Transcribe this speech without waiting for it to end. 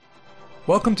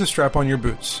Welcome to Strap On Your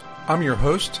Boots. I'm your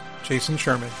host, Jason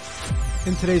Sherman.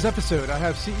 In today's episode, I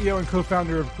have CEO and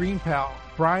co-founder of GreenPal,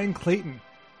 Bryan Clayton.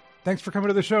 Thanks for coming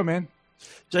to the show, man.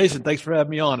 Jason, thanks for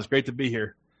having me on. It's great to be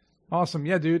here. Awesome.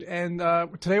 Yeah, dude. And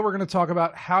today we're going to talk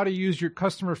about how to use your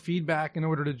customer feedback in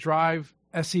order to drive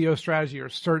SEO strategy or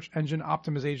search engine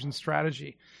optimization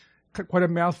strategy. Quite a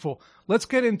mouthful. Let's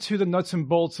get into the nuts and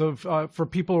bolts of, for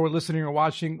people who are listening or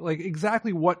watching, like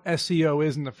exactly what SEO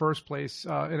is in the first place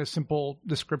in a simple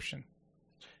description.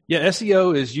 Yeah,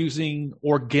 SEO is using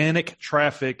organic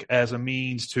traffic as a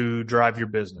means to drive your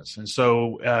business. And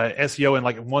so SEO in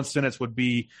like one sentence would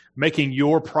be making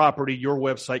your property, your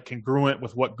website congruent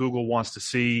with what Google wants to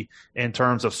see in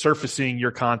terms of surfacing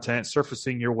your content,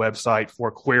 surfacing your website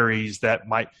for queries that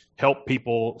might help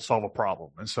people solve a problem.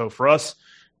 And so for us,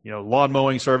 lawn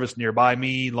mowing service nearby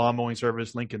me, lawn mowing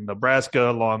service Lincoln,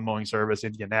 Nebraska, lawn mowing service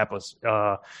Indianapolis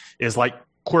is like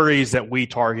queries that we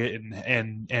target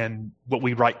and what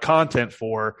we write content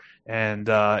for and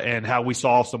how we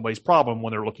solve somebody's problem when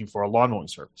they're looking for a lawn mowing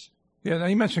service. Yeah, now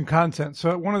you mentioned content.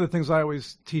 So one of the things I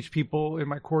always teach people in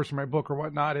my course or my book or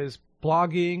whatnot is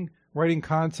blogging, writing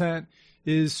content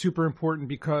is super important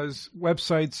because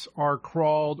websites are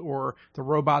crawled or the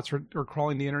robots are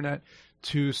crawling the internet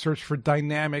to search for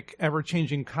dynamic,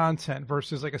 ever-changing content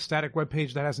versus like a static web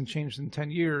page that hasn't changed in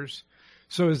 10 years.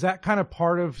 So is that kind of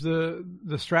part of the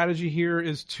strategy here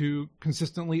is to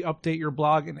consistently update your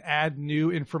blog and add new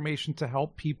information to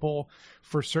help people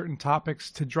for certain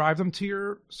topics to drive them to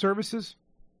your services?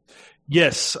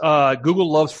 Yes,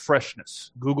 Google loves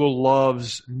freshness. Google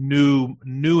loves new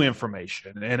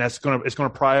information, and it's going to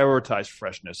prioritize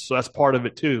freshness. So that's part of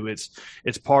it too.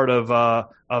 It's part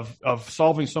of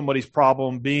solving somebody's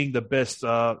problem, being the best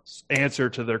answer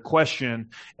to their question.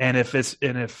 And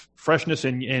if freshness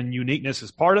and uniqueness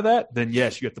is part of that, then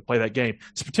yes, you have to play that game.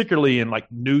 It's particularly in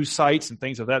like news sites and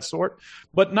things of that sort,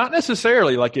 but not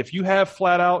necessarily. Like if you have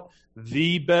flat out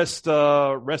the best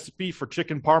recipe for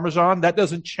chicken parmesan, that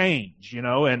doesn't change,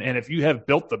 and if you have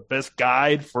built the best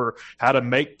guide for how to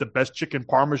make the best chicken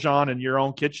parmesan in your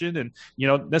own kitchen, and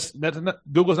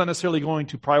Google's not necessarily going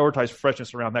to prioritize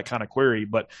freshness around that kind of query,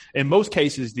 but in most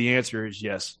cases the answer is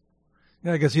yes.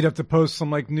 Yeah, I guess you'd have to post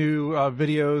some like new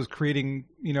videos, creating,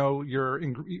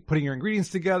 putting your ingredients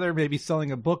together, maybe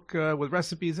selling a book with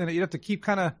recipes in it. You'd have to keep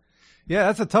yeah,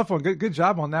 that's a tough one. Good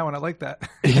job on that one. I like that.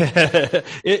 Yeah,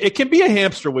 it can be a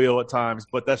hamster wheel at times,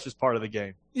 but that's just part of the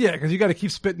game. Yeah, because you got to keep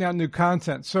spitting out new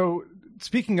content. So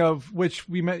speaking of which,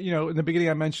 we met, in the beginning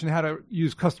I mentioned how to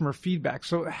use customer feedback.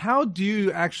 So how do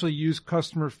you actually use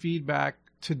customer feedback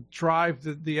to drive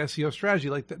the SEO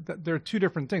strategy? Like there are two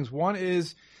different things. One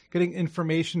is getting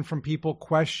information from people,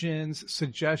 questions,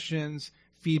 suggestions,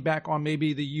 feedback on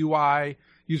maybe the UI,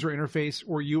 user interface,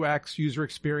 or UX, user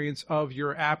experience of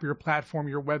your app, your platform,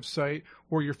 your website,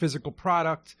 or your physical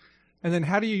product. And then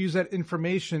how do you use that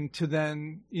information to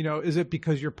then, is it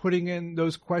because you're putting in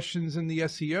those questions in the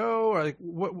SEO, or like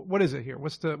what is it here?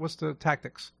 What's the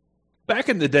tactics? Back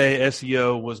in the day,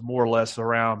 SEO was more or less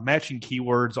around matching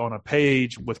keywords on a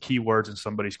page with keywords in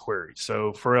somebody's query.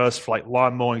 So for us, for like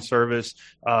lawn mowing service,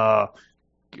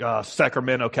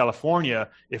 Sacramento, California,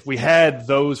 if we had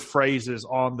those phrases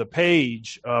on the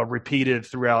page repeated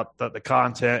throughout the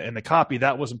content and the copy,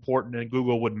 that was important, and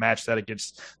Google would match that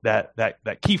against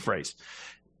that key phrase.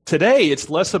 Today, it's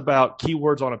less about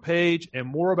keywords on a page and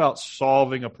more about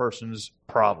solving a person's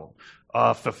problem.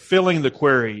 Fulfilling the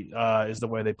query is the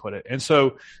way they put it. And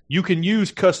so you can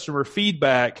use customer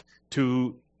feedback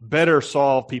to better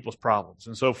solve people's problems.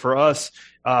 And so for us,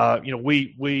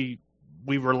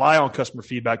 we rely on customer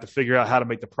feedback to figure out how to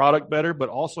make the product better, but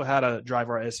also how to drive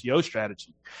our SEO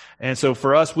strategy. And so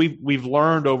for us, we've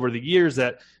learned over the years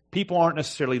that people aren't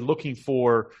necessarily looking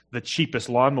for the cheapest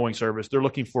lawn mowing service. They're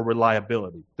looking for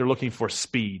reliability. They're looking for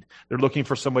speed. They're looking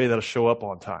for somebody that'll show up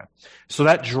on time. So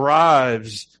that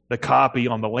drives the copy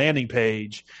on the landing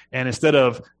page. And instead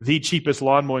of the cheapest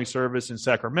lawn mowing service in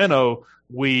Sacramento,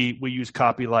 we use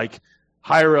copy like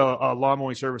hire a lawn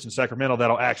mowing service in Sacramento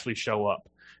that'll actually show up.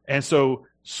 And so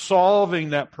solving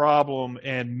that problem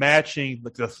and matching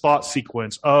the thought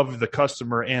sequence of the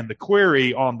customer and the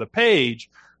query on the page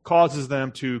causes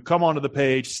them to come onto the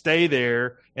page, stay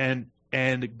there, and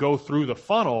go through the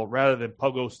funnel rather than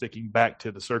pogo sticking back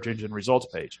to the search engine results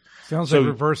page. Sounds like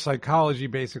reverse psychology,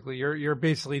 basically. You're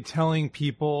basically telling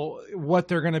people what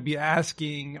they're going to be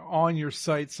asking on your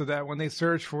site so that when they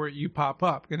search for it, you pop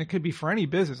up. And it could be for any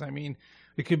business. I mean,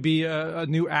 it could be a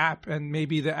new app, and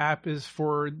maybe the app is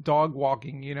for dog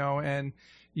walking, and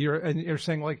you're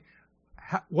saying like,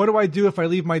 what do I do if I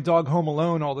leave my dog home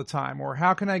alone all the time? Or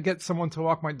how can I get someone to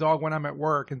walk my dog when I'm at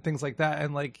work and things like that?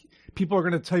 And like people are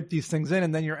going to type these things in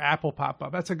and then your app will pop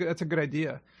up. That's a good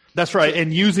idea. That's right.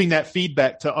 And using that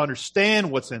feedback to understand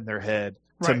what's in their head,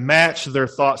 to match their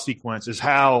thought sequence is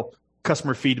how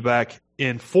customer feedback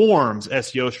informs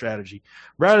SEO strategy.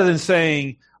 Rather than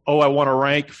saying, oh, I want to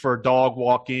rank for dog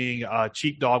walking,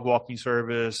 cheap dog walking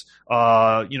service,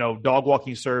 dog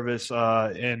walking service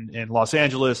in Los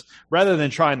Angeles, rather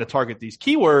than trying to target these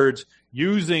keywords,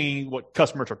 using what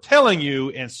customers are telling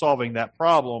you and solving that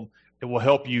problem, it will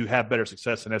help you have better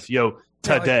success in SEO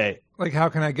today. Like how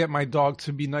can I get my dog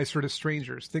to be nicer to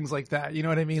strangers? Things like that. You know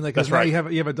what I mean? Like, that's now right.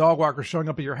 You have a dog walker showing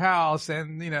up at your house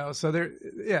and, so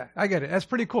I get it. That's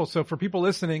pretty cool. So for people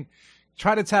listening,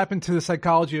 try to tap into the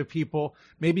psychology of people,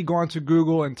 maybe go onto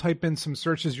Google and type in some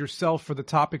searches yourself for the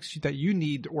topics that you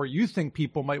need or you think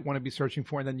people might want to be searching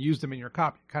for and then use them in your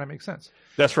copy. Kind of makes sense.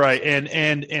 That's right.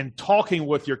 And talking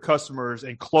with your customers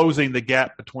and closing the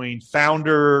gap between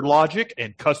founder logic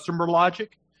and customer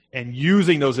logic and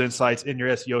using those insights in your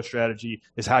SEO strategy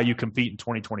is how you compete in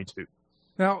 2022.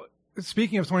 Now,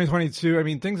 speaking of 2022, I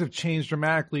mean, things have changed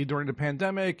dramatically during the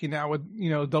pandemic and now with,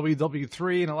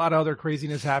 WW3 and a lot of other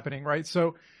craziness happening, right?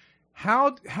 So how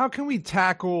can we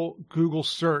tackle Google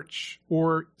search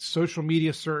or social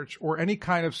media search or any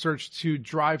kind of search to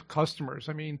drive customers?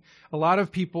 I mean, a lot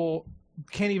of people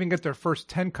can't even get their first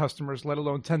 10 customers, let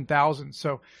alone 10,000.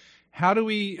 So how do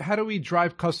we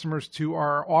drive customers to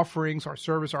our offerings, our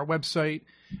service, our website,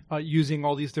 using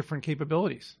all these different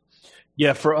capabilities?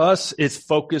 Yeah, for us, it's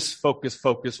focus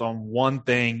on one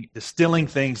thing, distilling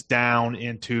things down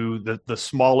into the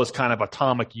smallest kind of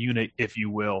atomic unit, if you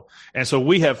will. And so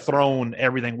we have thrown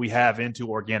everything we have into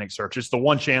organic search. It's the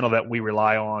one channel that we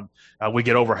rely on. We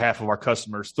get over half of our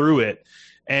customers through it.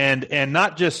 And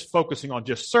not just focusing on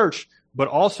just search, but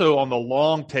also on the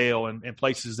long tail and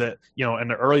places that, in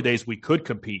the early days we could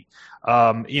compete.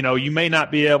 You may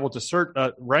not be able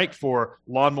to rank for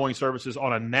lawn mowing services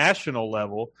on a national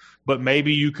level, but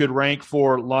maybe you could rank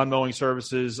for lawn mowing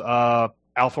services,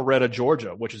 Alpharetta, Georgia,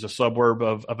 which is a suburb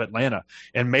of Atlanta.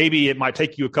 And maybe it might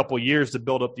take you a couple of years to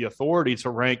build up the authority to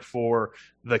rank for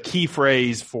the key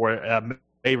phrase for a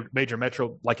major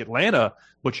metro like Atlanta,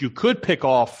 but you could pick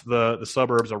off the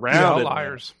suburbs around it.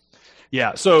 Outliers.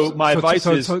 Yeah. So my advice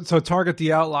is target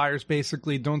the outliers.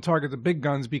 Basically, don't target the big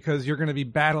guns because you're going to be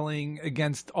battling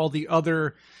against all the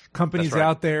other companies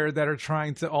out there that are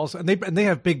trying to also, and they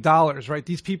have big dollars, right?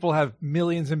 These people have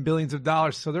millions and billions of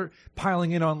dollars, so they're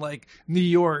piling in on like New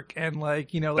York and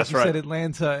like you said,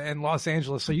 Atlanta and Los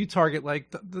Angeles. So you target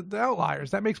like the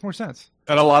outliers. That makes more sense.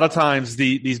 And a lot of times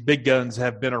these big guns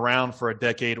have been around for a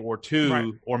decade or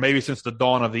two, or maybe since the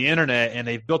dawn of the internet, and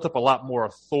they've built up a lot more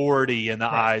authority in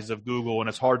the eyes of Google, and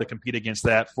it's hard to compete against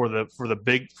that for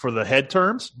the head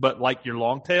terms. But like your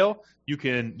long tail, you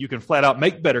can flat out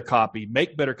make better copy,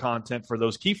 make better content for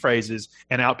those key phrases,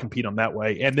 and outcompete them that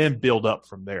way, and then build up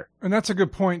from there. And that's a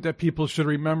good point that people should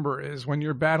remember is when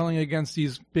you're battling against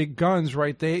these big guns,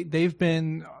 right? They've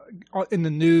been in the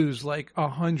news like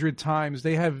 100 times.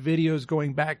 They have videos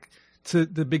going back to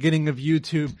the beginning of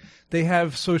YouTube. They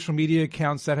have social media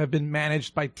accounts that have been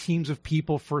managed by teams of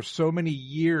people for so many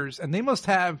years, and they must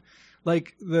have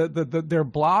like their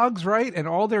blogs, right? And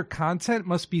all their content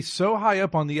must be so high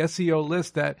up on the SEO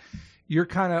list that you're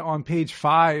kind of on page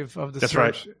 5 of the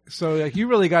search. Right. So like you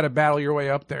really got to battle your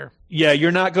way up there. Yeah,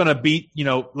 you're not going to beat,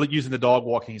 using the dog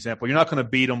walking example, you're not going to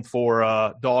beat them for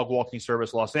dog walking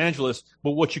service Los Angeles.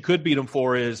 But what you could beat them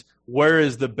for is where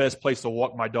is the best place to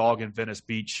walk my dog in Venice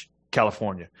Beach,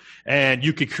 California? And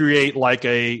you could create like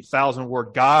a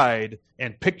 1,000-word guide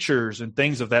and pictures and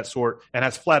things of that sort. And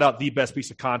that's flat out the best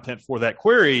piece of content for that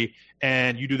query.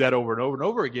 And you do that over and over and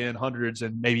over again, hundreds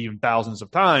and maybe even thousands of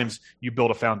times. You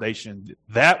build a foundation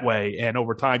that way. And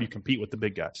over time, you compete with the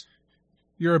big guys.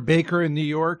 You're a baker in New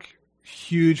York,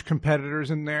 huge competitors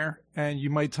in there. And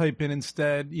you might type in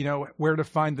instead, where to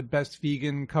find the best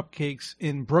vegan cupcakes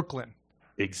in Brooklyn.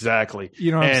 Exactly.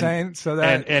 You know what I'm saying? So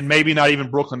that and maybe not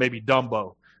even Brooklyn, maybe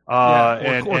Dumbo.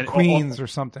 Or Queens or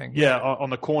something. Yeah, on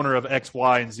the corner of X,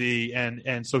 Y, and Z.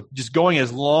 And so just going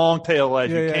as long tail as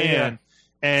you can. Yeah.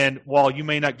 And while you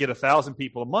may not get 1,000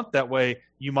 people a month that way,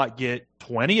 you might get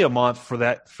 20 a month for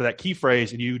that key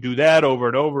phrase. And you do that over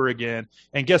and over again.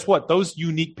 And guess what? Those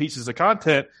unique pieces of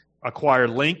content acquire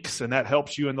links, and that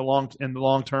helps you in the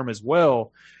long term as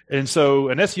well. And so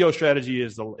an SEO strategy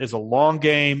is a long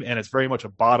game, and it's very much a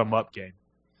bottom up game.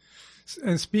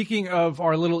 And speaking of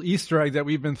our little Easter egg that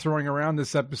we've been throwing around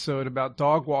this episode about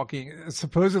dog walking,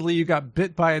 supposedly you got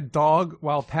bit by a dog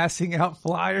while passing out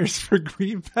flyers for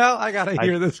Green Pal. I got to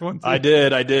hear this one too. I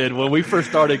did. When we first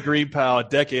started Green Pal a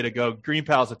decade ago, Green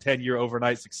Pal is a 10-year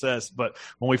overnight success. But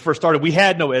when we first started, we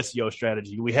had no SEO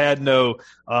strategy. We had no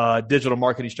digital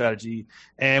marketing strategy.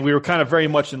 And we were kind of very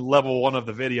much in level 1 of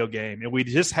the video game. And we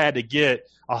just had to get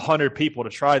 100 people to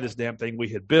try this damn thing we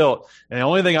had built. And the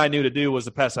only thing I knew to do was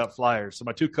to pass out flyers. So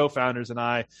my 2 co-founders and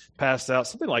I passed out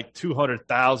something like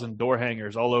 200,000 door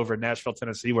hangers all over Nashville,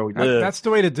 Tennessee, where we live. That's the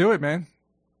way to do it, man.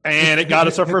 And it got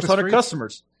us our first 100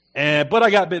 customers. But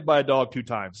I got bit by a dog 2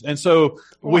 times. And so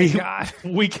we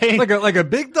came like a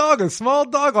big dog, a small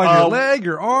dog, on your leg,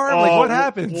 your arm. Like what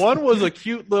happened? One was a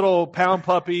cute little pound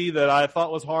puppy that I thought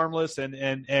was harmless and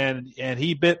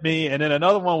he bit me. And then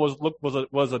another one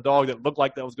was a dog that looked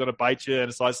like that was going to bite you.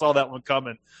 And so I saw that one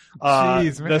coming.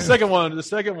 Jeez, man. The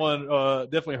second one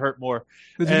definitely hurt more.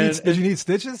 Did you need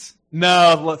stitches?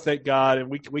 No, thank God. And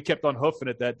we kept on hoofing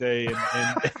it that day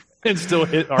and still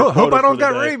hit our hope I don't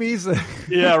got rabies.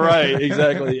 Yeah, right,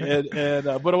 exactly.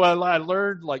 But what I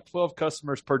learned, like 12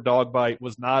 customers per dog bite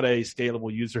was not a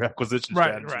scalable user acquisition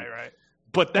strategy. Right.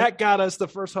 But that got us the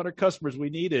first 100 customers we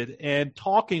needed. And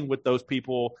talking with those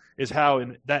people is how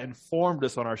that informed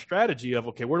us on our strategy of,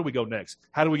 okay, where do we go next?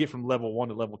 How do we get from level 1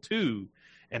 to level 2?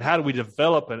 And how do we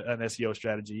develop an SEO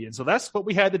strategy? And so that's what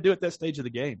we had to do at that stage of the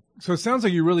game. So it sounds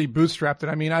like you really bootstrapped it.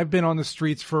 I mean, I've been on the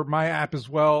streets for my app as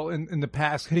well in the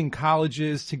past, hitting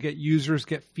colleges to get users,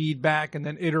 get feedback, and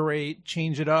then iterate,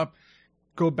 change it up,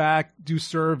 go back, do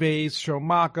surveys, show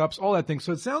mock-ups, all that thing.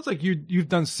 So it sounds like you've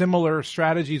done similar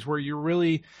strategies where you're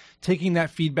really taking that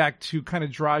feedback to kind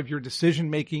of drive your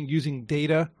decision-making using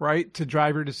data, right, to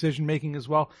drive your decision-making as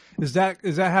well. Is that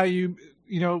how you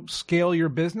scale your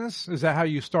business? Is that how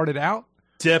you started out?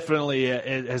 Definitely,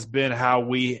 it has been how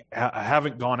we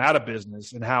haven't gone out of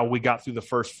business and how we got through the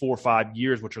first 4 or 5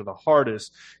 years, which are the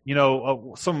hardest.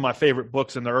 Some of my favorite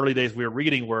books in the early days we were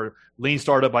reading were Lean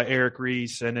Startup by Eric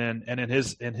Ries, and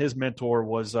his mentor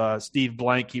was Steve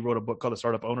Blank. He wrote a book called The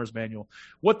Startup Owner's Manual.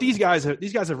 What these guys have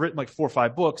written like 4 or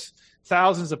 5 books,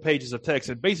 thousands of pages of text,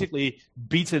 and basically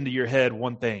beats into your head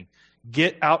one thing: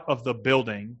 get out of the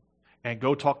building and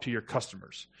go talk to your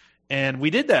customers. And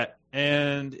we did that.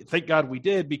 And thank God we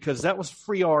did, because that was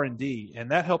free R&D.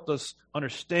 And that helped us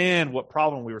understand what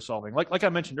problem we were solving. Like I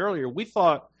mentioned earlier, we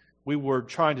thought we were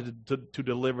trying to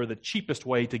deliver the cheapest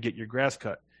way to get your grass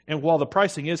cut. And while the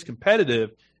pricing is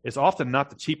competitive, it's often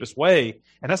not the cheapest way.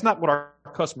 And that's not what our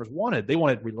customers wanted. They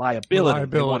wanted reliability.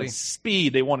 They wanted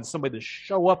speed. They wanted somebody to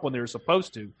show up when they were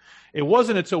supposed to. It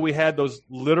wasn't until we had those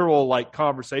literal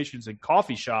conversations in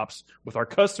coffee shops with our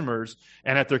customers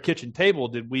and at their kitchen table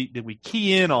did we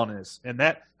key in on this. And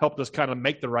that helped us kind of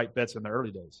make the right bets in the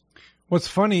early days. What's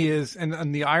funny is,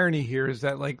 and the irony here is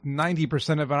that like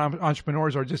 90% of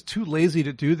entrepreneurs are just too lazy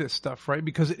to do this stuff, right?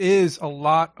 Because it is a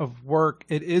lot of work.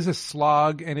 It is a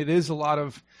slog, and it is a lot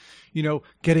of,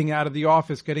 getting out of the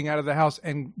office, getting out of the house,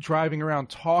 and driving around,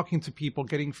 talking to people,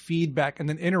 getting feedback, and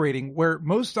then iterating, where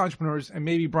most entrepreneurs, and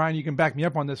maybe Bryan, you can back me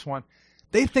up on this one,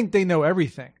 they think they know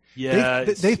everything. Yeah,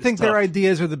 they think their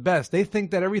ideas are the best. They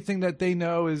think that everything that they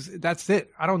know that's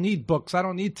it. I don't need books. I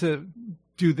don't need to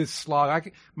do this slog.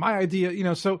 My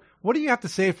idea, so what do you have to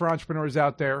say for entrepreneurs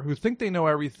out there who think they know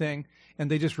everything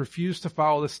and they just refuse to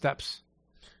follow the steps?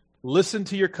 Listen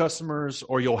to your customers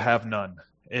or you'll have none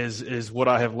is what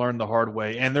I have learned the hard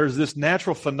way. And there's this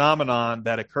natural phenomenon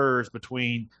that occurs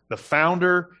between the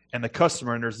founder and the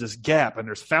customer, and there's this gap, and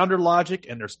there's founder logic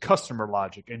and there's customer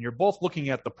logic, and you're both looking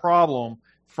at the problem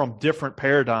from different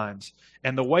paradigms.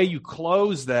 And the way you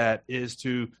close that is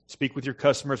to speak with your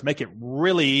customers, make it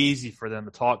really easy for them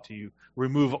to talk to you,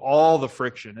 remove all the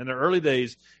friction. In the early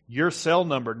days, your cell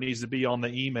number needs to be on the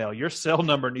email. Your cell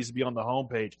number needs to be on the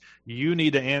homepage. You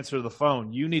need to answer the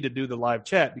phone. You need to do the live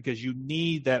chat, because you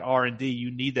need that R&D.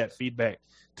 You need that feedback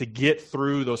to get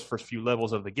through those first few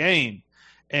levels of the game.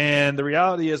 And the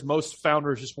reality is most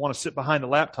founders just want to sit behind the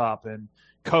laptop and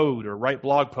code or write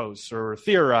blog posts or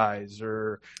theorize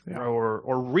or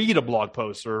read a blog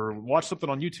post or watch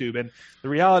something on YouTube. And the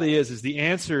reality is the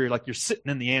answer, like you're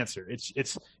sitting in the answer.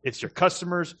 It's your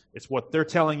customers. It's what they're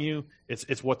telling you.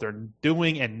 It's what they're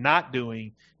doing and not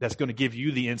doing that's going to give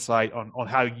you the insight on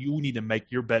how you need to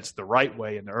make your bets the right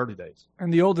way in the early days.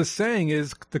 And the oldest saying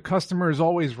is the customer is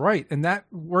always right. And that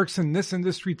works in this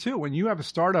industry too. When you have a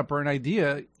startup or an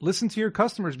idea, listen to your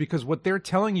customers, because what they're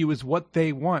telling you is what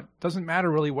they want. Doesn't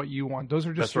matter really what you want. Those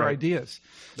are just your ideas.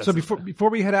 So before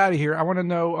we head out of here, I want to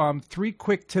know 3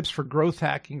 quick tips for growth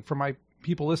hacking for my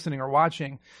people listening or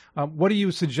watching, what do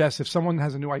you suggest if someone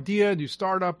has a new idea, new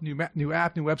startup, new app, new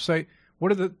website?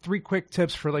 What are the 3 quick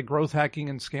tips for like growth hacking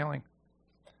and scaling?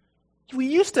 We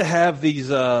used to have these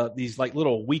like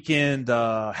little weekend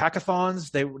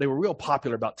hackathons. They were real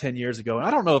popular about 10 years ago, and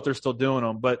I don't know if they're still doing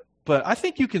them, but I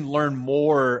think you can learn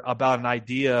more about an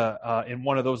idea in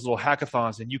one of those little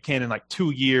hackathons than you can in like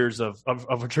 2 years of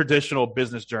a traditional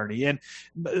business journey. And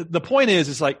the point is,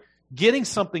 it's like getting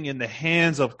something in the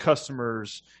hands of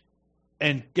customers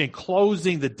and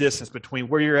closing the distance between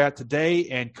where you're at today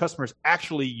and customers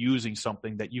actually using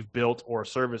something that you've built or a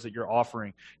service that you're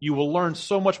offering. You will learn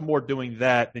so much more doing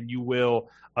that than you will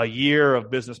a year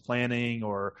of business planning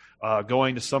or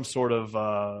going to some sort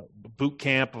of boot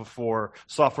camp for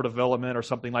software development or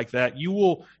something like that. You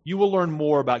will learn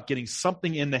more about getting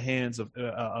something in the hands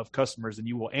of customers than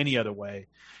you will any other way.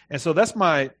 And so that's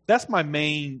my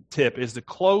main tip, is to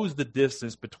close the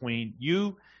distance between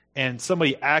you and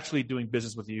somebody actually doing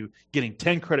business with you, getting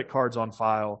 10 credit cards on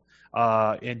file,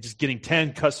 and just getting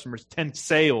 10 customers, 10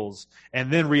 sales,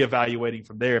 and then reevaluating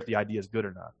from there if the idea is good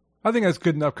or not. I think that's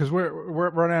good enough, because we're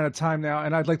running out of time now,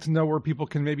 and I'd like to know where people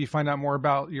can maybe find out more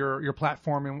about your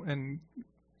platform and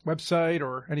website,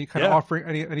 or any kind of offering,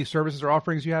 any services or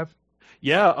offerings you have.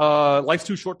 Yeah, life's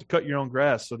too short to cut your own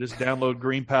grass. So just download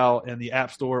GreenPal in the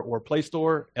App Store or Play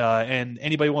Store. And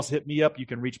anybody wants to hit me up, you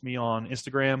can reach me on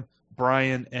Instagram,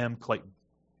 Bryan M. Clayton.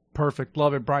 Perfect.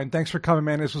 Love it, Bryan. Thanks for coming,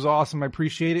 man. This was awesome. I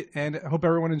appreciate it. And I hope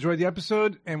everyone enjoyed the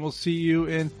episode, and we'll see you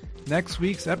in next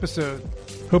week's episode.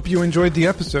 Hope you enjoyed the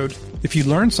episode. If you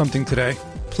learned something today,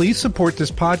 please support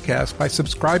this podcast by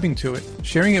subscribing to it,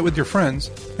 sharing it with your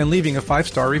friends, and leaving a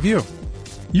 5-star review.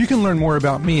 You can learn more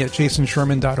about me at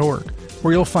jasonsherman.org,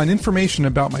 where you'll find information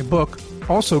about my book,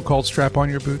 also called Strap On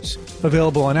Your Boots,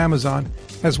 available on Amazon,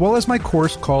 as well as my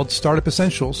course called Startup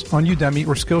Essentials on Udemy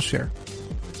or Skillshare.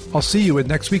 I'll see you at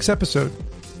next week's episode.